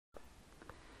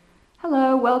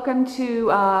Hello, welcome to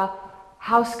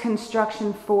house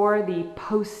construction for the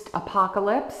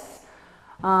post-apocalypse.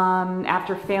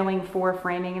 After failing 4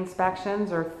 framing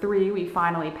inspections, or 3, we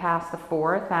finally passed the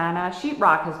 4th, and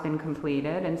sheetrock has been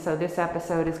completed. And so this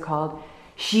episode is called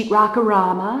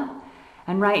Sheetrock-o-rama.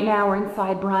 And right now we're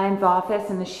inside Brian's office,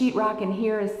 and the sheetrock in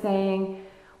here is saying,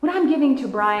 what I'm giving to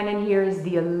Brian in here is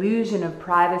the illusion of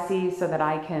privacy so that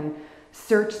I can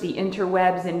search the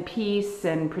interwebs in peace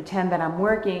and pretend that I'm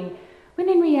working. When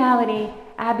in reality,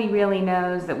 Abby really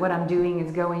knows that what I'm doing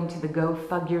is going to the Go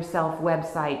Fug Yourself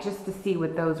website just to see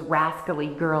what those rascally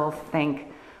girls think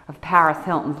of Paris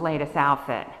Hilton's latest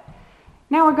outfit.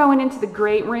 Now we're going into the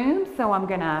great room, so I'm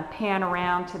gonna pan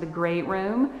around to the great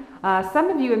room. Some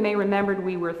of you may remembered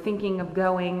we were thinking of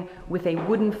going with a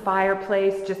wooden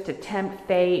fireplace just to tempt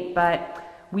fate, but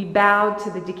we bowed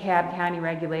to the DeKalb County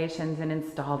regulations and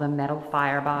installed a metal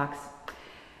firebox.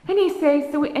 And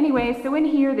so in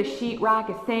here the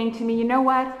sheetrock is saying to me, you know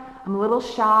what? I'm a little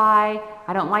shy,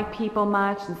 I don't like people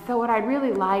much, and so what I'd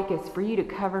really like is for you to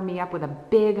cover me up with a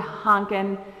big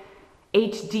honkin'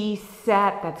 HD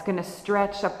set that's gonna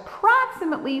stretch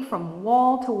approximately from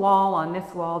wall to wall on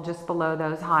this wall just below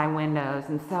those high windows.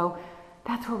 And so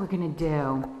that's what we're gonna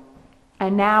do.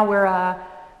 And now we're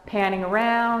panning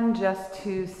around just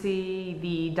to see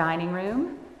the dining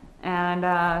room.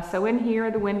 And so in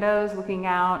here, the windows looking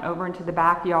out over into the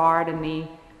backyard and the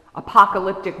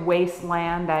apocalyptic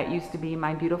wasteland that used to be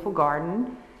my beautiful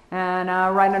garden. And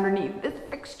right underneath this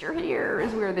fixture here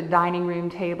is where the dining room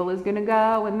table is gonna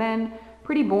go. And then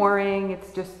pretty boring,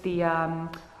 it's just the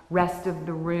rest of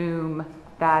the room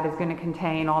that is gonna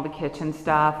contain all the kitchen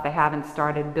stuff. They haven't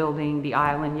started building the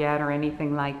island yet or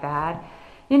anything like that.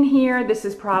 In here, this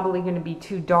is probably gonna be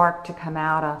too dark to come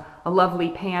out, a lovely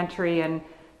pantry, and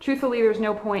truthfully, there's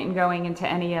no point in going into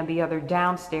any of the other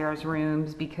downstairs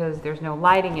rooms because there's no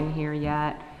lighting in here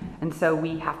yet, and so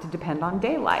we have to depend on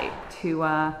daylight to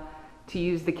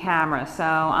use the camera. So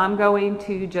I'm going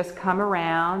to just come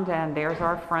around, and there's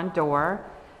our front door,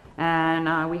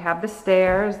 and we have the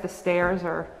stairs. The stairs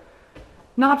are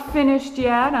not finished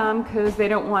yet because they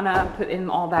don't want to put in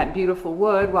all that beautiful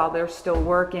wood while they're still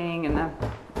working, and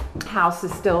the house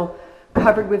is still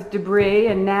covered with debris.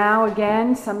 And now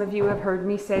again, some of you have heard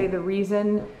me say the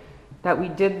reason that we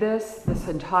did this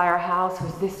entire house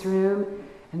was this room,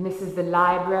 and this is the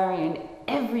library, and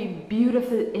every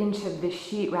beautiful inch of this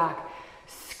sheetrock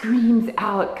screams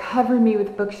out, cover me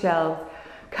with bookshelves,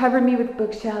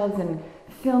 and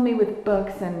fill me with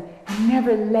books, and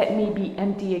never let me be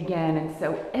empty again. And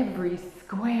so every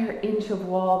square inch of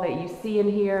wall that you see in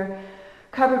here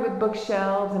covered with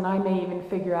bookshelves, and I may even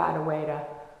figure out a way to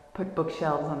put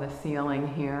bookshelves on the ceiling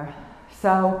here.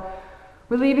 So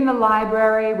we're leaving the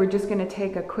library. We're just gonna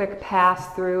take a quick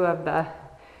pass through of the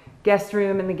guest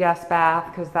room and the guest bath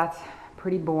because that's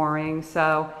pretty boring.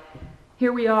 So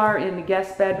here we are in the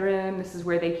guest bedroom. This is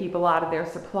where they keep a lot of their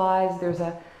supplies. There's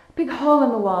a big hole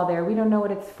in the wall there. We don't know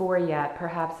what it's for yet.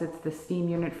 Perhaps it's the steam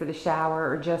unit for the shower,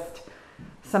 or just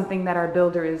something that our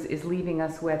builder is leaving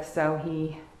us with so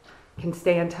he can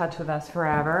stay in touch with us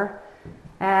forever.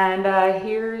 And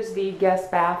here's the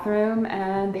guest bathroom,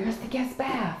 and there's the guest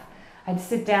bath. I'd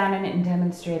sit down in it and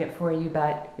demonstrate it for you,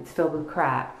 but it's filled with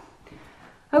crap.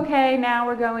 Okay, now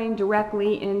we're going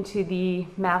directly into the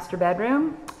master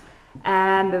bedroom.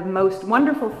 And the most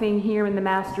wonderful thing here in the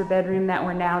master bedroom that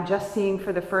we're now just seeing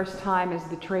for the first time is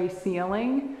the tray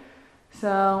ceiling. So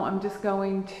I'm just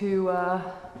going to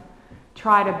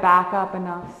try to back up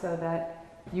enough so that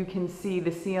you can see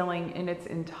the ceiling in its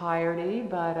entirety,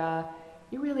 but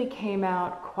it really came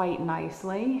out quite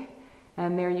nicely.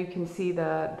 And there you can see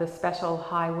the special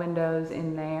high windows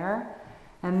in there.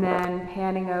 And then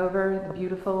panning over the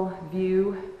beautiful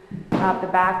view of the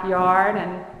backyard.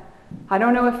 And I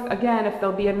don't know if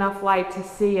there'll be enough light to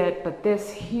see it, but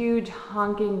this huge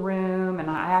honking room, and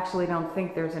I actually don't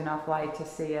think there's enough light to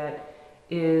see it,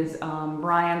 is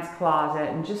Brian's closet.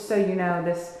 And just so you know,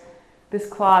 this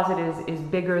closet is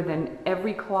bigger than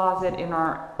every closet in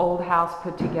our old house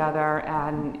put together,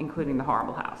 and including the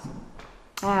horrible house.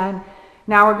 And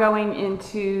now we're going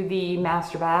into the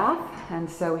master bath. And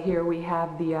so here we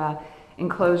have the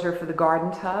enclosure for the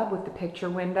garden tub with the picture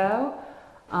window.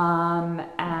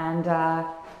 And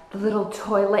the little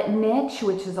toilet niche,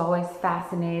 which is always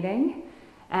fascinating.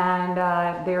 And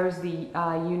there's the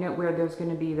unit where there's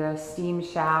going to be the steam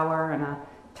shower and a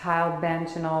tiled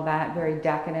bench and all that, very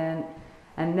decadent.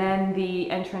 And then the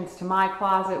entrance to my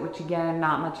closet, which again,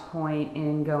 not much point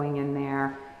in going in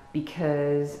there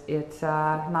because it's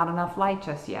not enough light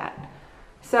just yet.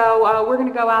 So we're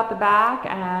going to go out the back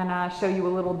and show you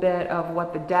a little bit of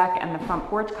what the deck and the front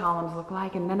porch columns look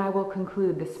like, and then I will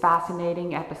conclude this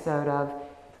fascinating episode of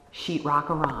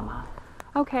Sheetrock-o-rama.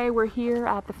 Okay, we're here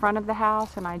at the front of the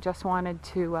house, and I just wanted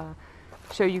to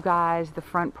show you guys the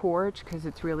front porch because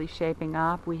it's really shaping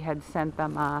up. We had sent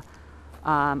them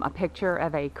a picture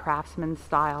of a craftsman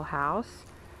style house,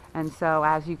 and so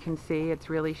as you can see, it's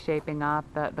really shaping up.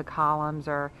 The columns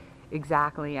are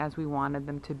exactly as we wanted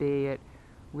them to be. It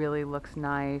really looks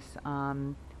nice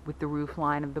with the roof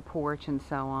line of the porch and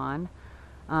so on.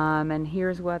 And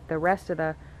here's what the rest of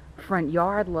the front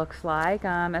yard looks like.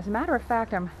 As a matter of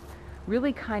fact, I'm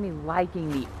really kind of liking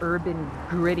the urban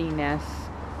grittiness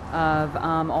of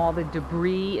all the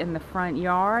debris in the front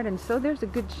yard, and so there's a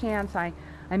good chance I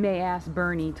may ask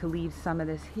Bernie to leave some of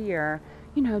this here,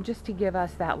 you know, just to give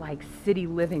us that like city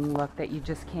living look that you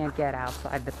just can't get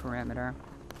outside the perimeter.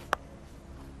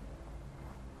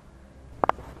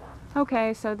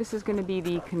 Okay, so this is going to be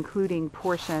the concluding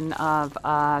portion of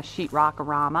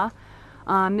Sheetrock-o-rama.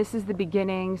 This is the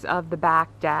beginnings of the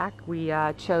back deck. We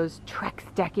chose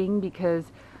Trex decking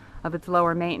because of its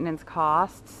lower maintenance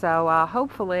costs. So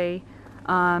hopefully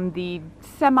the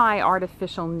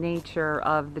semi-artificial nature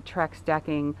of the Trex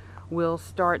decking will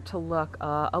start to look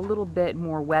a little bit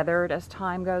more weathered as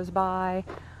time goes by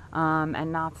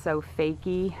and not so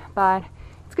fakey. But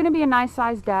it's going to be a nice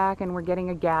sized deck, and we're getting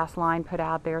a gas line put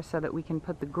out there so that we can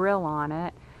put the grill on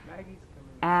it.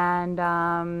 And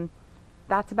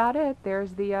that's about it.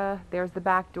 There's the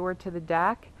back door to the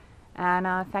deck. And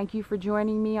thank you for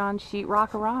joining me on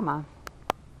Sheetrock-o-rama.